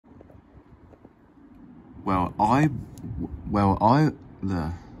Well,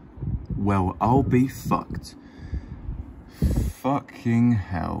 I'll be fucked. Fucking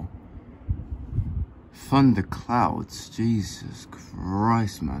hell. Thunder clouds, Jesus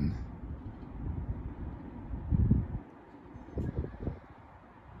Christ, man.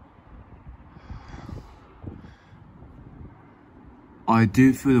 I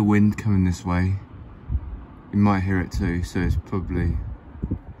do feel the wind coming this way. You might hear it too, so it's probably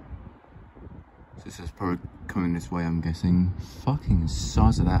coming this way, I'm guessing. Fucking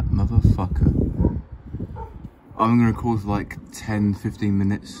size of that motherfucker. I'm gonna record for like 10-15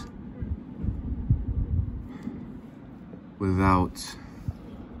 minutes without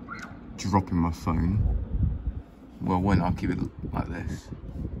dropping my phone. Well, when I'll keep it like this.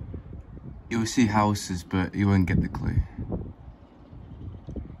 You'll see houses, but you won't get the clue.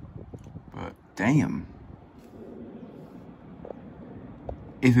 But damn.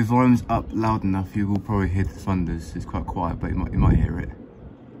 If the volume's up loud enough, you will probably hear the thunders. It's quite quiet, but you might hear it.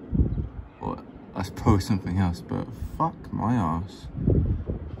 Or that's probably something else, but fuck my ass.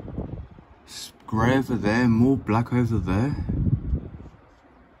 It's grey over there, more black over there.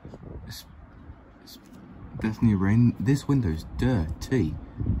 It's definitely rain. This window's dirty.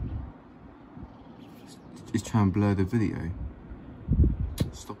 Just try and blur the video.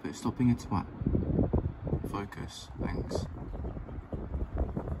 Stop it, stop being a twat. Focus, thanks.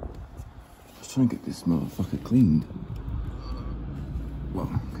 Trying to get this motherfucker cleaned. Well,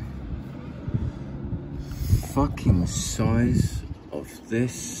 okay. Fucking size of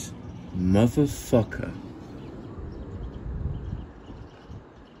this motherfucker.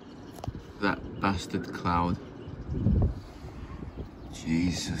 That bastard cloud.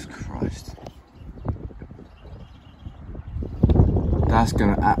 Jesus Christ. That's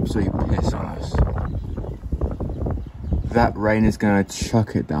gonna absolutely piss on us. That rain is gonna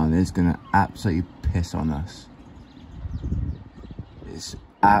chuck it down. It's gonna absolutely piss on us. It's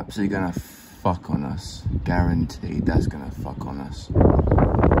absolutely gonna fuck on us. Guaranteed that's gonna fuck on us.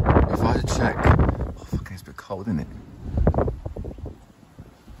 If I had to check, oh fucking it's a bit cold, isn't it?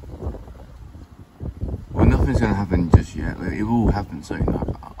 Well, nothing's gonna happen just yet. It will happen soon.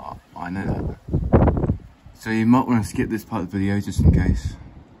 I know that. So you might want to skip this part of the video just in case.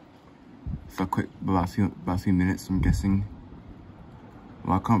 For a quick, about a few minutes, I'm guessing.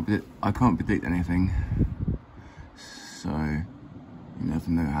 Well, I can't predict anything, so you never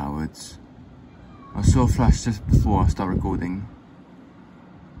know how it's. I saw a flash just before I start recording,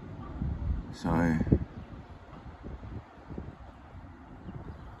 so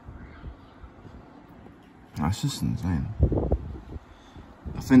that's just insane.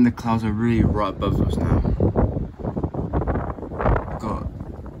 I think the clouds are really right above us now.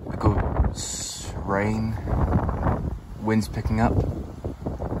 I got rain, wind's picking up.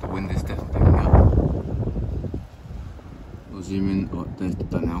 The wind is definitely picking up. I'll zoom in. Oh, there's the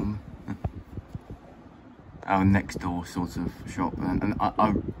Dunelm. Our next door sort of shop, and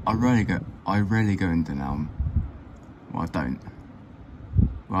I rarely go in Dunelm. Well, I don't.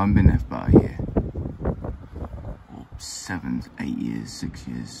 Well, I haven't been there for about a year, or 7, 8 years, 6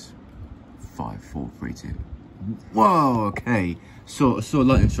 years, 5, 4, 3, 2. Whoa, okay. So I saw a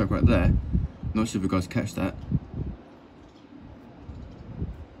lightning strike right there. Not sure if you guys catch that.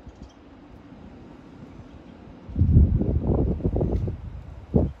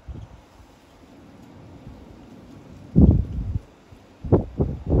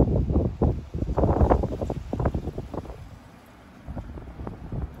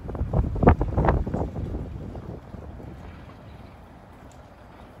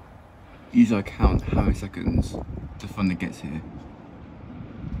 Usually I count how many seconds the thunder gets here.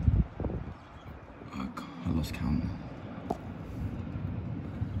 I lost count.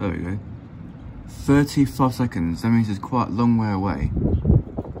 There we go. 35 seconds. That means it's quite a long way away.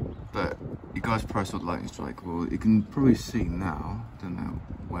 But you guys probably saw the lightning strike. Well, you can probably see now. Don't know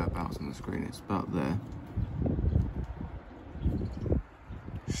whereabouts on the screen. It's about there.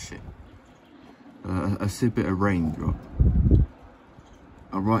 Shit. I see a bit of rain drop.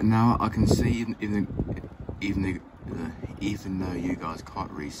 Right now I can see, even though you guys can't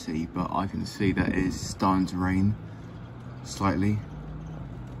really see, but I can see that it is starting to rain slightly.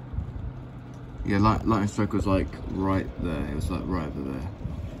 Yeah, lightning strike was like right there. It was like right over there.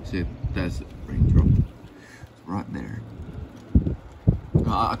 See, there's a raindrop. It's right there.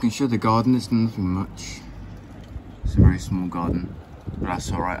 I can show the garden. It's nothing much. It's a very small garden, but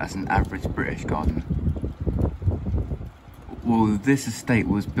that's alright. That's an average British garden. Well, this estate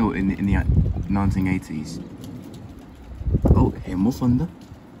was built in the 1980s. Oh, here more thunder.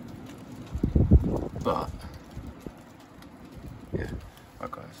 But yeah,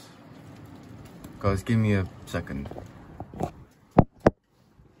 right guys. Guys, give me a second.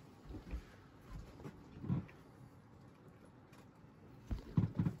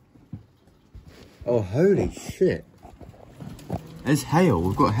 Oh, holy shit. There's hail.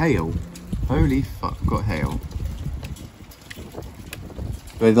 We've got hail. Holy fuck, we've got hail.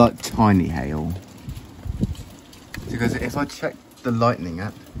 But like tiny hail. Because if I check the lightning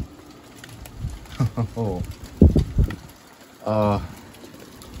app.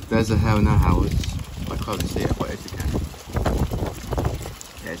 There's a hail now, Howard. I can't see it, but it's a camera.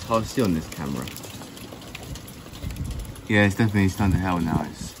 Yeah, it's hard to see on this camera. Yeah, it's definitely starting to hail now.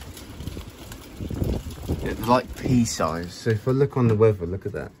 It's like pea size. So if I look on the weather, look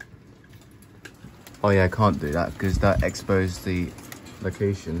at that. Oh yeah, I can't do that because that exposed the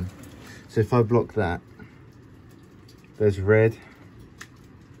location. So if I block that, there's red.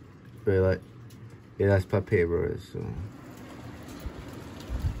 But like, yeah, that's Peterborough. So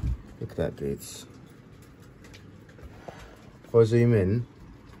look at that, dudes. If I zoom in,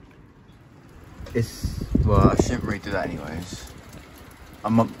 it's, well, I shouldn't really do that anyways.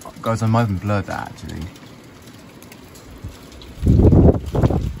 Guys, I might even blur that actually.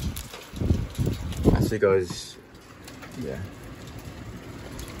 Actually, guys, yeah.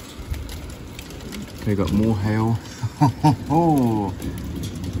 Okay, got more hail.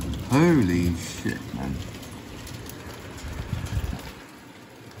 Holy shit, man.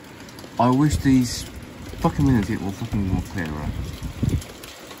 I wish these fucking windows get more clearer.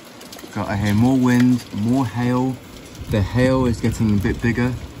 Got I hear more wind, more hail. The hail is getting a bit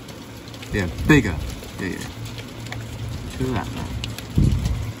bigger. Yeah, bigger. Yeah. Look at that, man.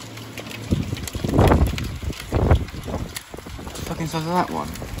 Fucking size of that one.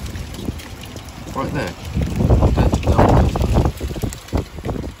 Right there.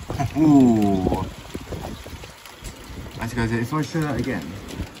 Ooh. Actually, guys, if I show that again,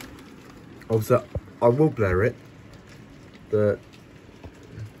 obviously I will blur it, but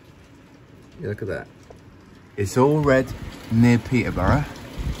yeah, look at that. It's all red near Peterborough.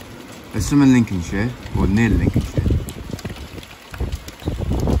 There's some in Lincolnshire, or near Lincolnshire.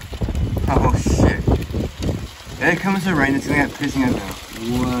 Oh shit. There comes the rain, it's gonna get pissing out now.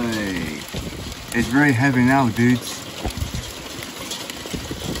 Way. It's very heavy now, dudes.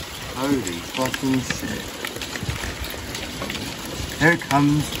 Holy fucking shit. Here it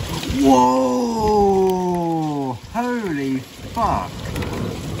comes. Whoa! Holy fuck.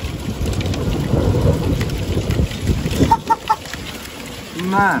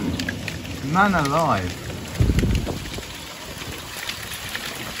 Man alive.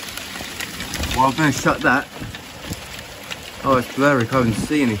 Well, I better shut that. Oh, it's blurry, can't even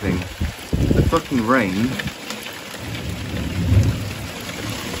see anything. The fucking rain.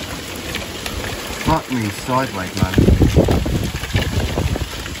 Fuck me sideways, man.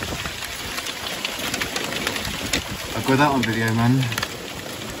 I've got that on video, man.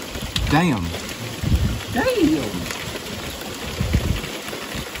 Damn.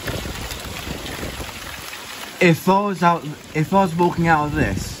 If I was walking out of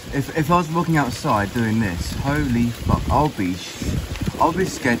this, if I was walking outside doing this, holy fuck, I'll be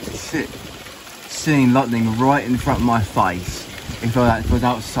scared to shit. Seeing lightning right in front of my face if I was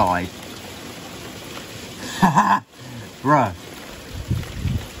outside. Bruh.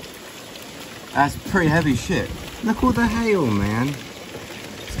 That's pretty heavy shit. Look all the hail, man.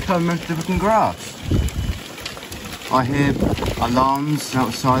 It's coming into the fucking grass. I hear alarms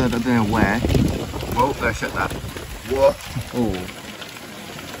outside, I don't know where. Well, there, shut that. Whoa. Oh.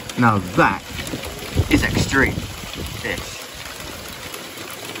 Now that is extreme. Ish.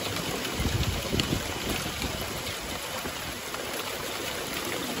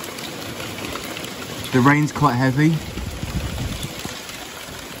 The rain's quite heavy.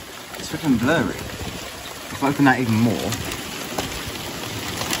 It's fucking blurry. If I open that even more.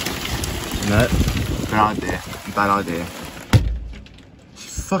 No. Bad idea.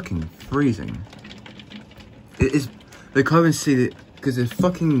 It's fucking freezing. It is. They can't even see it because the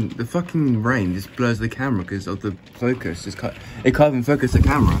fucking rain just blurs the camera because of the focus. It can't even focus the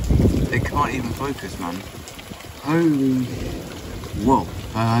camera. It can't even focus, man. Holy. Whoa!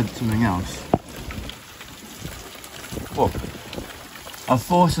 I had something else. Whoa! I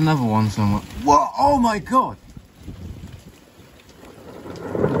forced another one somewhere. Whoa! Oh my god!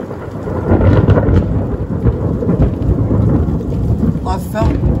 I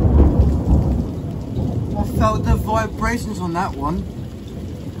felt the vibrations on that one.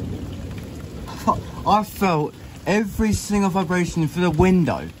 I felt every single vibration through the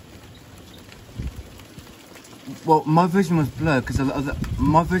window. Well, my vision was blurred because I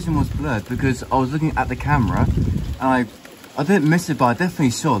was looking at the camera, and I didn't miss it, but I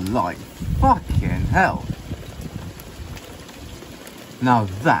definitely saw light. Fucking hell. Now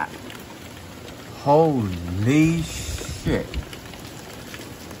that. Holy shit.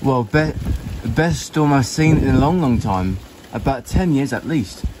 Well, the best storm I've seen in a long, long time. About 10 years at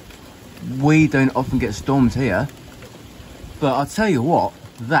least. We don't often get storms here. But I'll tell you what,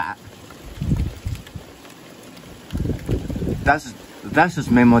 that's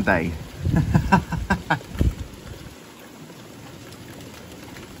just made my day.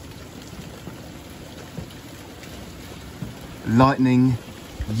 Lightning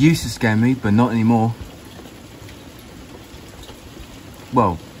used to scare me, but not anymore.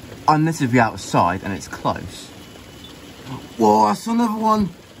 Well, unless if you're outside and it's close. Whoa, I saw another one.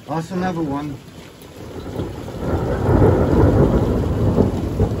 I saw another one.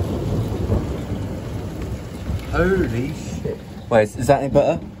 Holy shit. Wait, is that any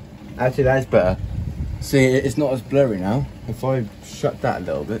better? Actually, that is better. See, it's not as blurry now. If I shut that a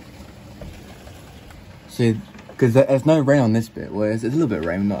little bit. See, because there's no rain on this bit. Well, there's a little bit of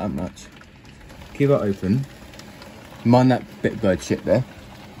rain, not that much. Keep it open. Mind that bit bird shit there.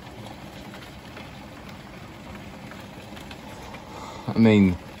 I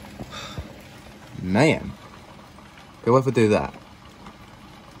mean, man. Okay, what if I do that?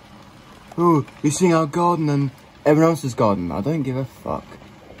 Ooh, you're seeing our garden and everyone else's garden. I don't give a fuck.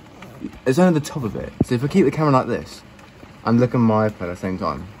 It's only the top of it. So if I keep the camera like this, and look at my iPad at the same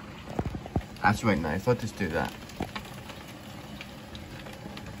time. Actually, wait, no, if I just do that.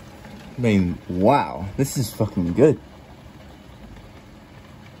 I mean, wow, this is fucking good.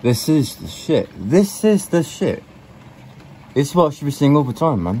 This is the shit. This is the shit. It's what I should be seeing all the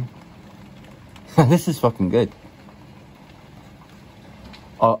time, man. This is fucking good.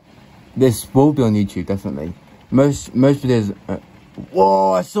 This will be on YouTube, definitely. Most videos...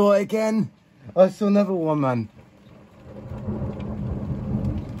 whoa, I saw it again! I saw another one, man.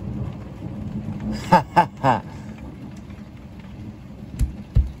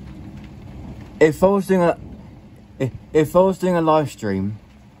 If I was doing a live stream,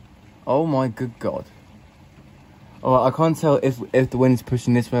 oh my good god. Oh, I can't tell if the wind's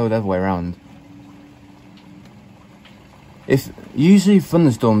pushing this way or the other way around. Usually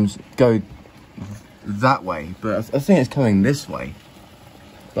thunderstorms go that way, but I think it's coming this way.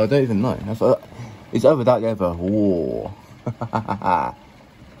 But I don't even know. It's either that or the other. Whoa.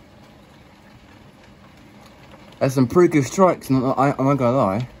 That's some pretty good strikes, I'm not gonna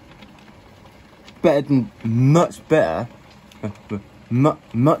lie. Better than, much better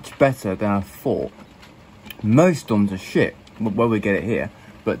than I thought. Most storms are shit, well we get it here.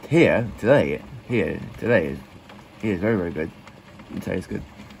 But today is very, very good. Today is good.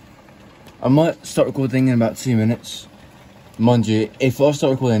 I might start recording in about 2 minutes. Mind you, if I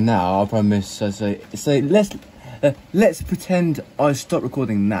start recording now, I'll probably miss, so let's pretend I stop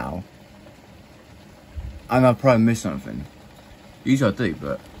recording now. And I'll probably miss something. Usually I do,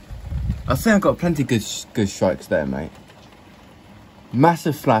 but I think I've got plenty good strikes there, mate.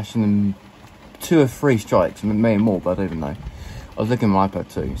 Massive flash and then 2 or 3 strikes, maybe more, but I don't even know. I was looking at my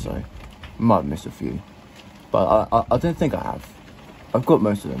iPad too, so I might have missed a few. But I don't think I have. I've got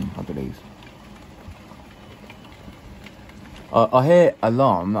most of them, I believe. I hear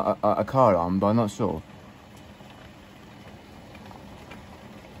alarm, a car alarm, but I'm not sure.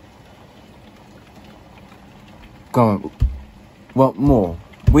 Go on. Want more?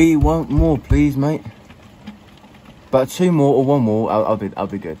 We want more, please, mate. But 2 more or 1 more, I'll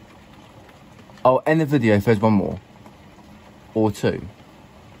be good. I'll end the video if there's 1 more. Or 2.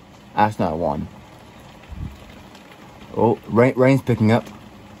 That's not 1. Oh, rain's picking up.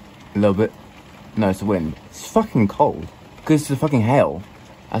 A little bit. No, it's the wind. It's fucking cold. Because it's the fucking hail.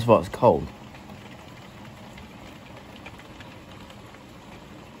 That's why it's cold.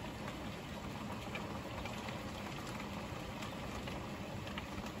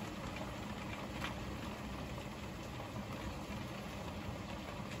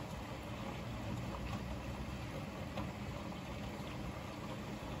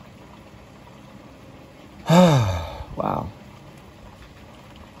 Wow.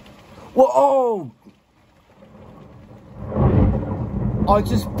 Whoa! I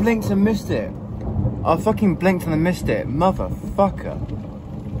just blinked and missed it. I fucking blinked and I missed it. Motherfucker.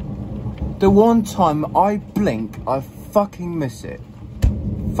 The one time I blink, I fucking miss it.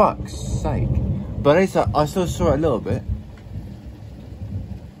 Fuck's sake. But at least I still saw it a little bit.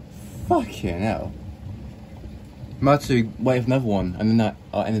 Fucking hell. I might have to wait for another one and then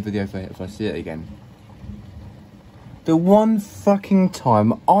I'll end the video if I see it again. The one fucking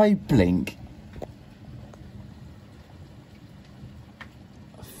time I blink.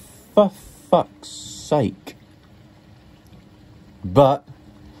 For fuck's sake. But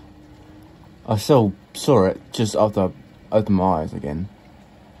I still saw it just after I opened my eyes again.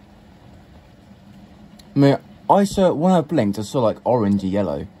 I mean, when I blinked, I saw like orange or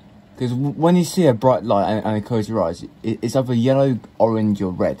yellow. Because when you see a bright light and you close your eyes, it's either yellow, orange,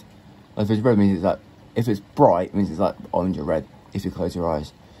 or red. Like if it's red, it means it's like, if it's bright, it means it's like orange or red. If you close your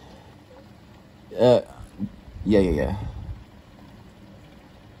eyes. Yeah.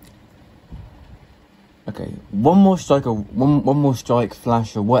 Okay, one more strike,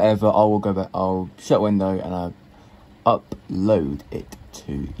 flash, or whatever. I will go back. I'll shut window and I'll upload it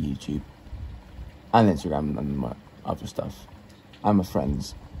to YouTube and Instagram and my other stuff and my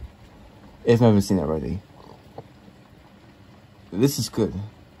friends. If I've never seen it already, this is good.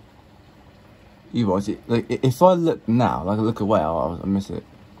 You watch it. Like if I look now, like I look away, I'll miss it.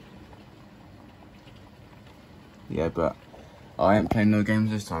 Yeah, but I ain't playing no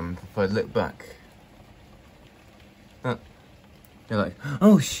games this time. If I look back, they're like,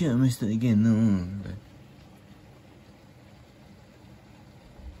 oh shit, I missed it again. No. Okay.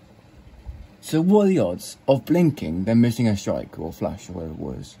 So what are the odds of blinking, then missing a strike or flash or whatever it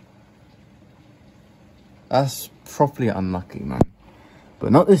was? That's properly unlucky, man.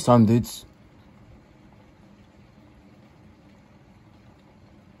 But not this time, dudes.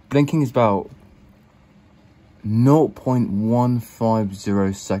 Blinking is about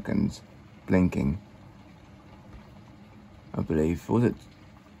 0.150 seconds blinking. I believe. Or was it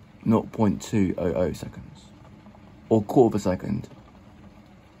 0.200 seconds? Or quarter of a second?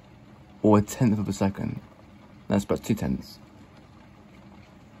 Or a tenth of a second? That's about 2/10.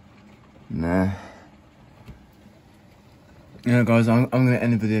 Nah. You know, guys, I'm going to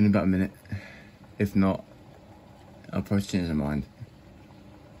end the video in about a minute. If not, I'll probably change my mind.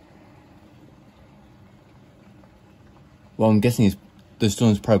 Well, I'm guessing the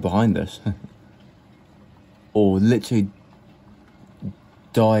storm's probably behind us. Or literally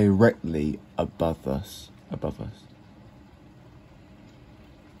directly above us.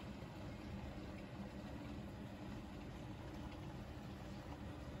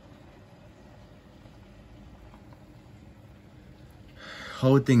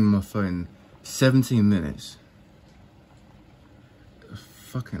 Holding my phone 17 minutes.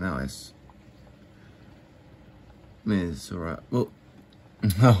 Fucking hell, it's alright. Well,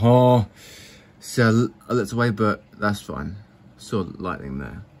 oh, so I looked away, but that's fine. Saw lightning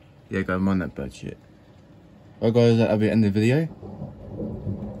there. Yeah, guys, mind that bird shit. Well, guys, that'll be the end of the video.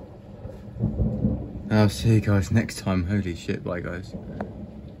 And I'll see you guys next time. Holy shit, bye, guys.